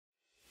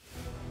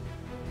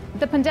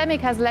The pandemic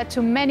has led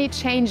to many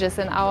changes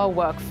in our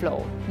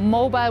workflow.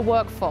 Mobile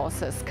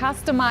workforces,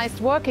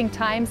 customized working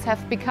times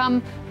have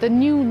become the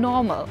new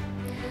normal.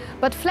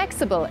 But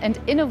flexible and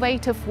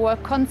innovative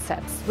work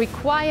concepts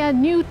require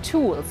new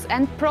tools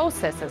and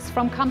processes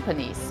from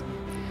companies.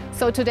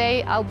 So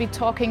today I'll be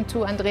talking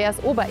to Andreas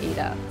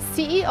Obereder,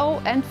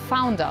 CEO and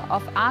founder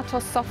of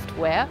Atoss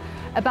Software,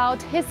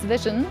 about his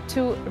vision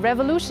to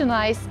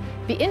revolutionize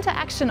the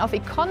interaction of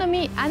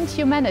economy and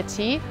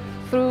humanity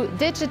through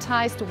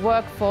digitized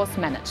workforce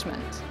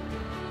management.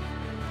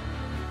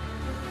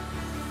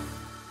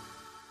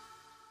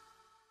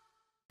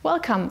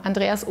 Welcome,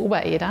 Andreas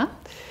Obereder.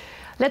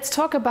 Let's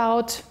talk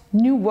about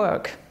new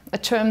work, a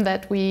term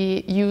that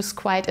we use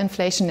quite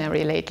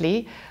inflationary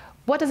lately.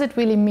 What does it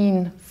really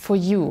mean for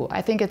you?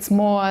 I think it's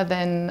more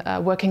than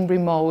working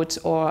remote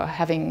or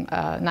having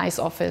a nice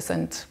office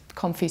and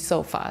comfy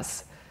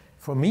sofas.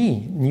 For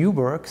me, new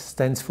work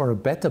stands for a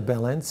better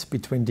balance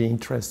between the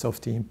interests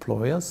of the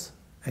employers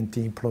and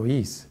the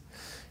employees.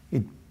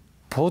 It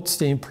puts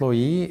the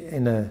employee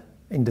in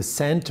the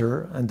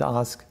center and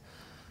asks,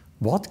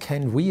 what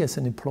can we as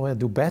an employer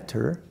do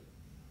better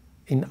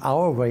in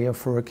our way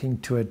of working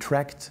to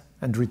attract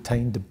and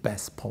retain the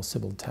best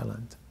possible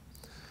talent?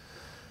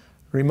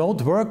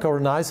 Remote work or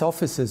nice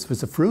offices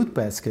with a fruit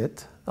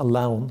basket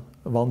alone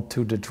won't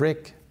do the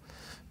trick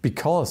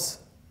because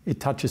it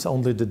touches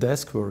only the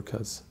desk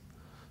workers.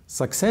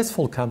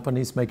 Successful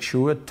companies make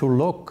sure to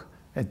look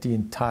at the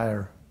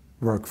entire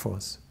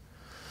workforce.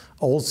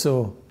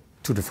 Also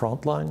to the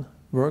frontline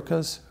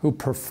workers who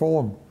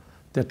perform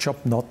their job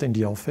not in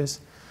the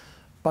office,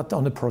 but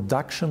on a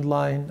production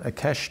line, a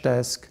cash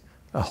desk,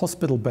 a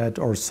hospital bed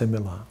or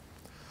similar.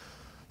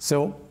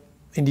 So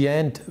in the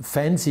end,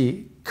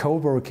 fancy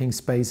co-working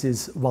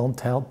spaces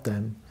won't help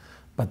them,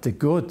 but the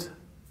good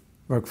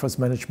workforce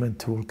management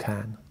tool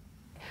can.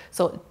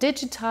 So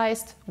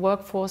digitized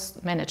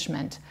workforce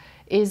management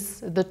is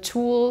the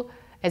tool,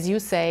 as you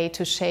say,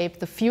 to shape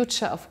the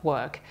future of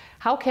work.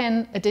 How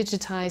can a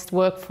digitized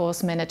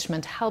workforce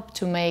management help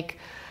to make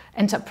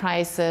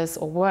enterprises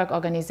or work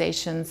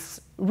organizations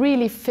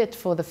really fit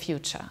for the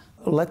future?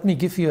 Let me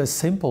give you a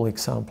simple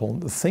example.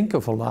 Think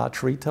of a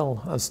large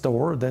retail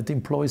store that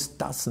employs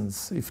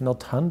dozens, if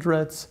not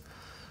hundreds,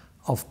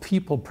 of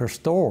people per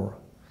store.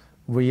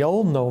 We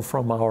all know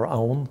from our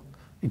own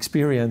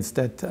experience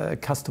that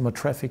customer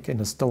traffic in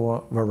a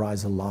store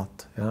varies a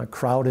lot.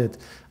 Crowded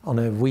on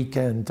a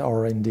weekend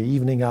or in the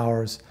evening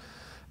hours,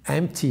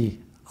 empty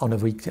on a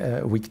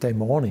weekday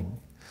morning.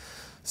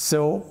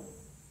 So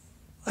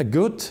a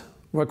good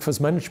workforce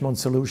management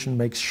solution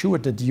makes sure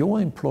that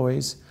your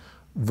employees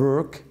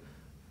work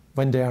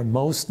when they are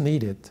most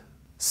needed.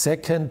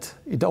 Second,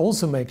 it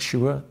also makes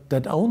sure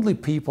that only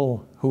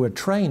people who are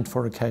trained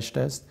for a cash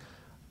desk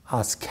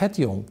are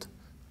scheduled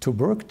to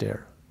work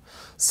there.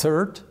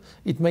 Third,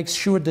 it makes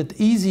sure that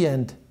easy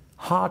and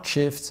hard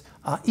shifts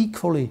are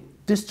equally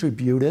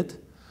distributed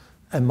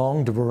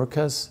among the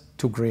workers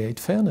to create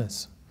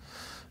fairness.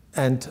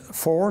 And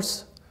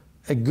fourth,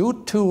 a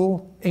good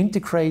tool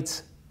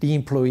integrates the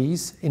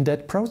employees in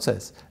that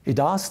process. It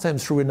asks them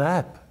through an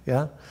app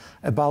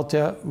about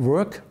their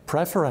work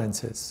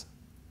preferences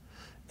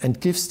and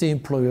gives the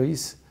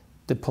employees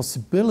the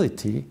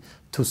possibility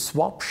to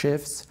swap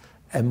shifts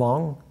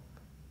among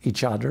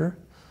each other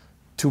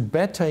to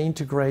better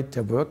integrate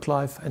their work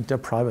life and their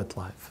private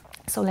life.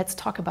 So let's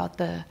talk about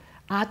the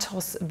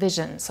Atoss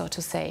vision, so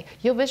to say.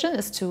 Your vision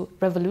is to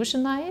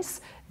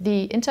revolutionize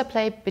the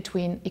interplay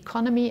between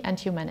economy and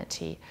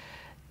humanity.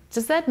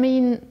 Does that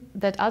mean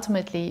that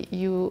ultimately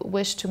you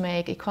wish to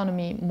make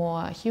economy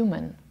more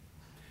human?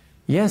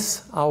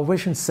 Yes, our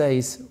vision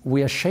says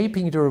we are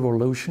shaping the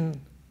revolution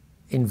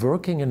in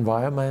working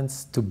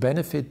environments to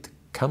benefit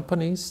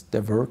companies,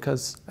 their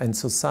workers and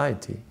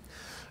society.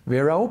 We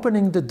are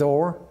opening the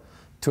door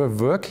to a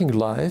working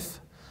life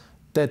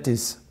that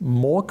is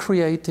more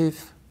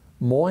creative,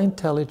 more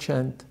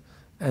intelligent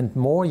and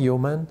more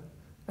human,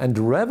 and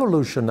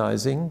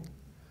revolutionizing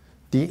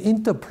the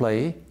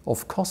interplay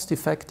of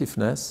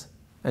cost-effectiveness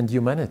and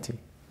humanity.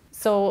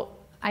 So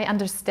I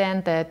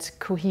understand that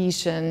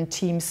cohesion,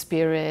 team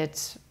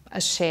spirit,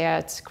 a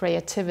shared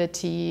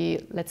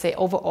creativity, let's say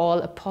overall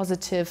a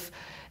positive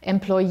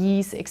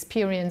employees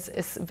experience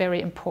is very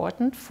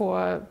important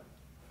for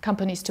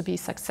companies to be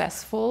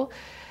successful.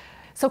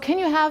 So can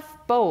you have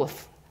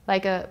both,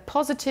 like a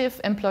positive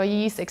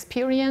employees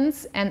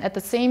experience and at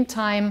the same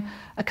time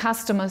a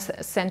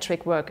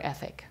customer-centric work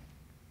ethic?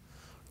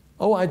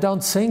 Oh, I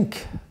don't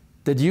think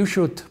that you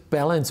should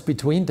balance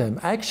between them.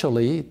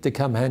 Actually, they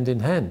come hand in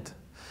hand.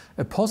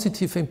 A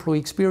positive employee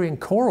experience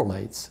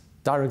correlates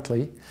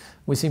directly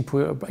with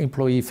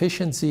employee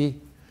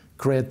efficiency,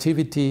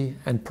 creativity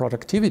and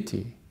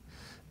productivity.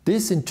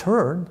 This in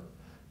turn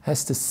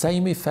has the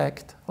same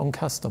effect on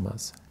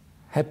customers.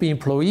 Happy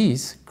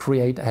employees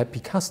create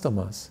happy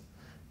customers.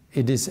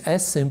 It is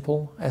as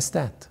simple as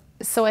that.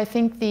 So I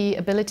think the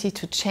ability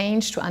to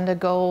change, to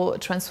undergo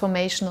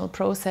transformational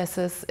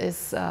processes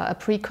is a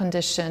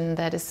precondition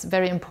that is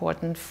very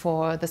important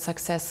for the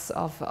success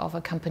of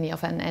a company,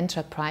 of an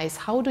enterprise.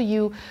 How do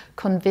you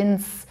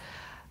convince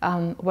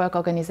work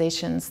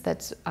organizations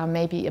that are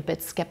maybe a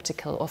bit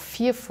skeptical or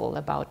fearful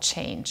about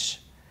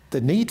change?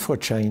 The need for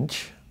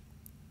change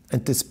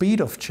and the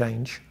speed of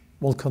change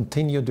will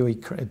continue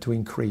to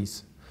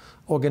increase.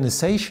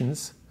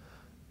 Organizations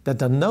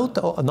that are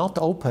not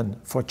open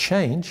for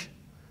change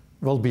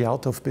will be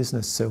out of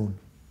business soon.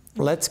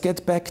 Let's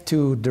get back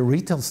to the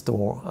retail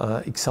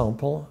store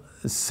example.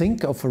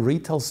 Think of a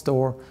retail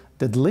store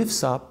that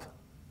lives up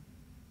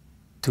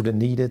to the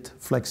needed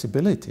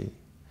flexibility.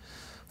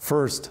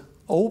 First,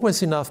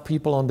 always enough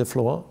people on the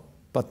floor,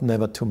 but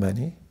never too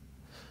many.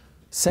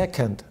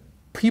 Second,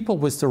 people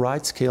with the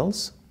right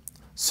skills.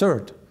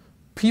 Third,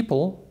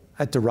 people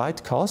at the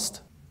right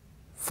cost.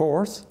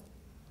 Fourth,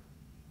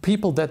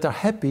 people that are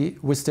happy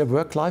with their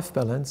work-life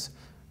balance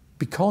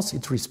because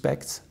it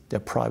respects their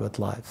private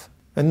life.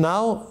 And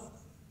now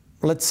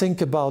let's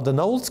think about an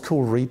old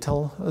school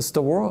retail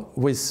store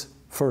with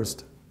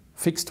first,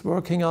 fixed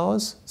working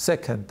hours.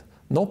 Second,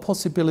 no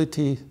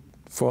possibility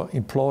for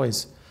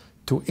employees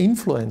to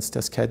influence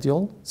their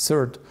schedule.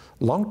 Third,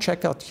 long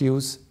checkout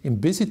queues in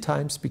busy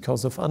times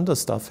because of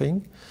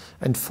understaffing.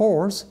 And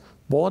fourth,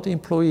 bored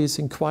employees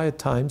in quiet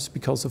times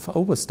because of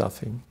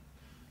overstaffing.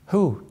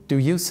 Who do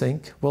you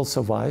think will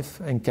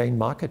survive and gain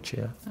market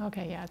share?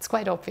 Okay, yeah, it's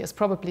quite obvious,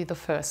 probably the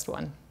first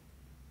one.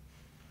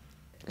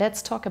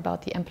 Let's talk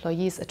about the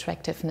employees'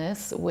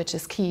 attractiveness, which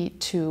is key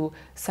to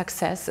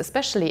success,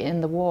 especially in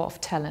the war of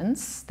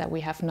talents that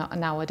we have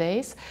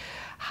nowadays.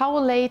 How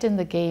late in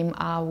the game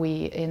are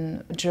we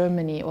in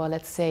Germany, or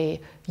let's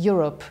say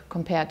Europe,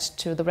 compared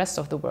to the rest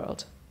of the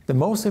world? The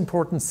most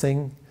important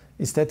thing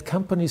is that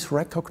companies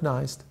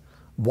recognized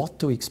what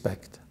to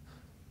expect.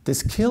 The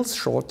skills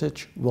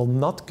shortage will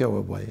not go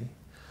away.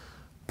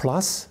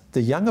 Plus,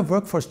 the younger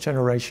workforce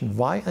generation,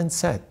 Y and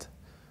Z,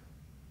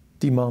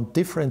 demand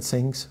different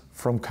things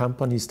from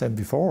companies than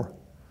before.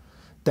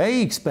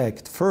 They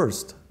expect,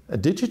 first, a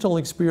digital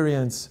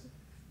experience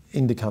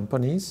in the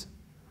companies,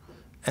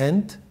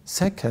 and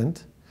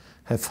second,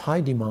 have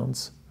high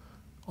demands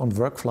on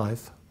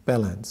work-life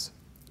balance.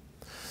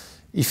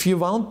 If you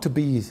want to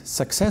be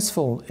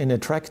successful in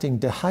attracting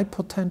the high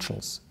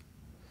potentials,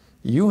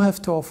 you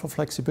have to offer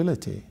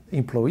flexibility.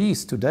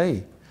 Employees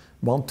today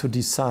want to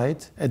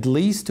decide, at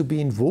least to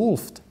be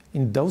involved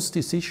in those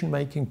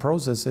decision-making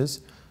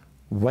processes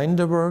when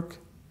they work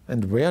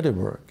and where they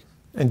work.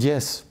 And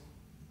yes,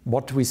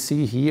 what we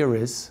see here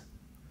is,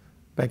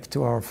 back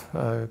to our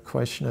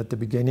question at the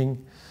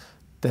beginning,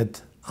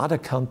 that other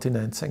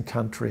continents and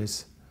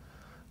countries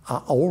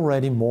are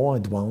already more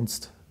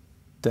advanced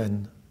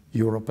than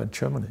Europe and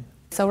Germany.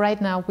 So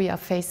right now we are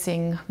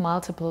facing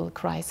multiple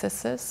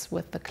crises,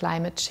 with the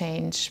climate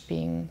change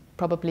being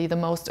probably the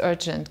most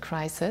urgent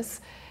crisis.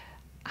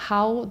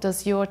 How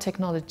does your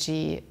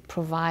technology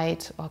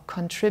provide or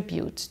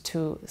contribute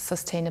to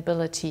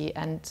sustainability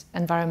and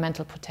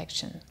environmental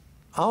protection?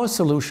 Our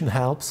solution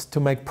helps to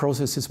make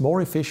processes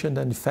more efficient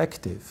and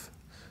effective.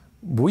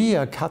 We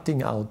are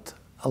cutting out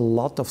a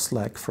lot of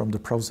slack from the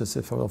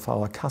processes of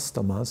our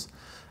customers,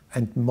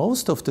 and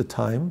most of the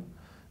time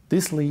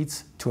this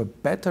leads to a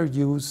better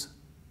use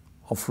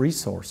of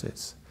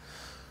resources.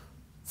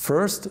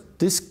 First,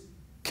 this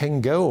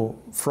can go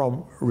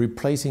from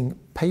replacing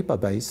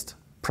paper-based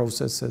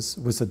processes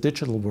with a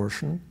digital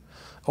version,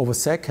 over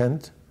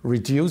second,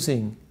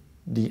 reducing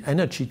the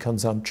energy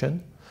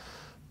consumption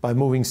by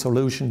moving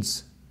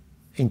solutions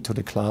into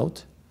the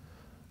cloud,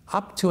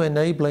 up to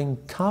enabling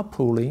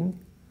carpooling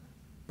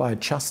by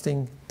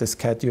adjusting the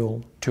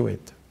schedule to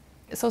it.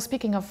 So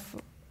speaking of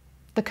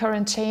the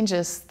current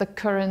changes, the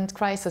current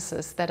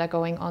crises that are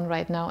going on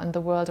right now in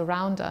the world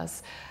around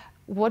us,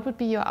 what would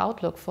be your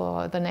outlook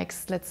for the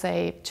next, let's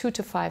say, 2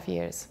 to 5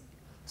 years?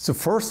 So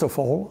first of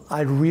all,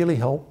 I really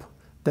hope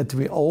that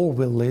we all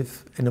will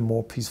live in a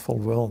more peaceful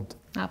world.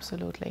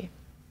 Absolutely.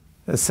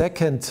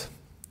 Second,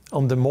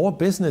 on the more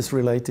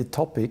business-related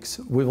topics,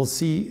 we will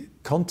see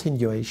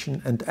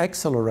continuation and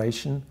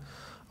acceleration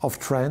of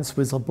trends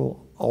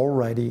visible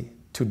already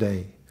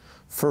today.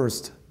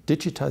 First,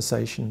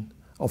 digitization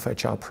of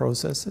HR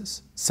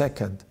processes.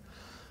 Second,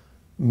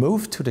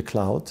 move to the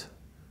cloud.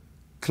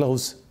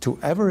 Close to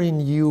every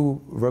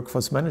new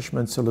workforce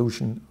management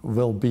solution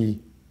will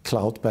be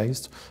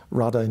cloud-based,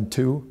 rather in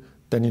 2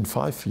 than in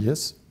 5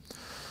 years.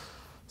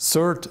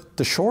 Third,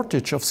 the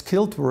shortage of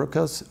skilled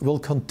workers will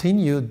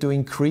continue to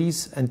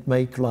increase and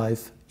make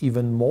life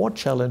even more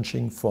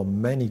challenging for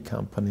many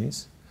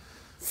companies.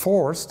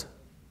 Fourth,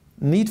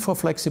 need for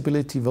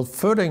flexibility will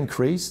further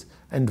increase,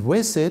 and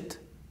with it,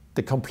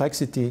 the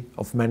complexity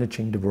of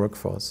managing the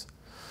workforce.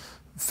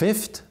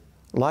 Fifth,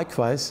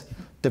 likewise,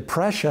 the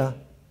pressure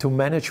to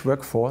manage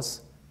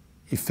workforce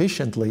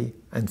efficiently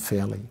and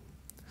fairly.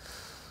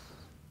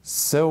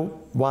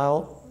 So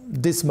while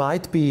this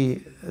might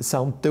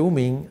sound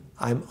dooming,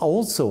 I'm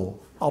also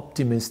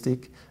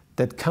optimistic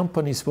that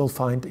companies will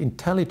find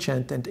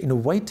intelligent and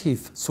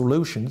innovative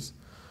solutions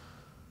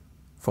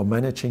for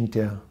managing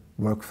their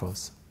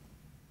workforce.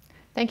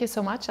 Thank you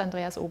so much,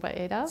 Andreas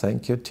Obereder.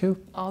 Thank you too.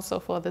 Also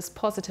for this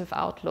positive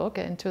outlook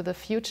into the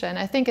future. And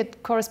I think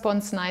it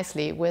corresponds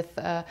nicely with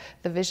the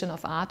vision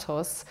of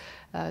Atoss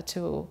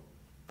to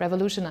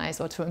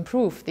revolutionize or to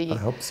improve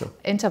the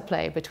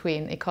interplay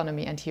between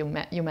economy and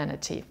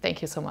humanity.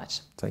 Thank you so much.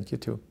 Thank you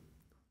too.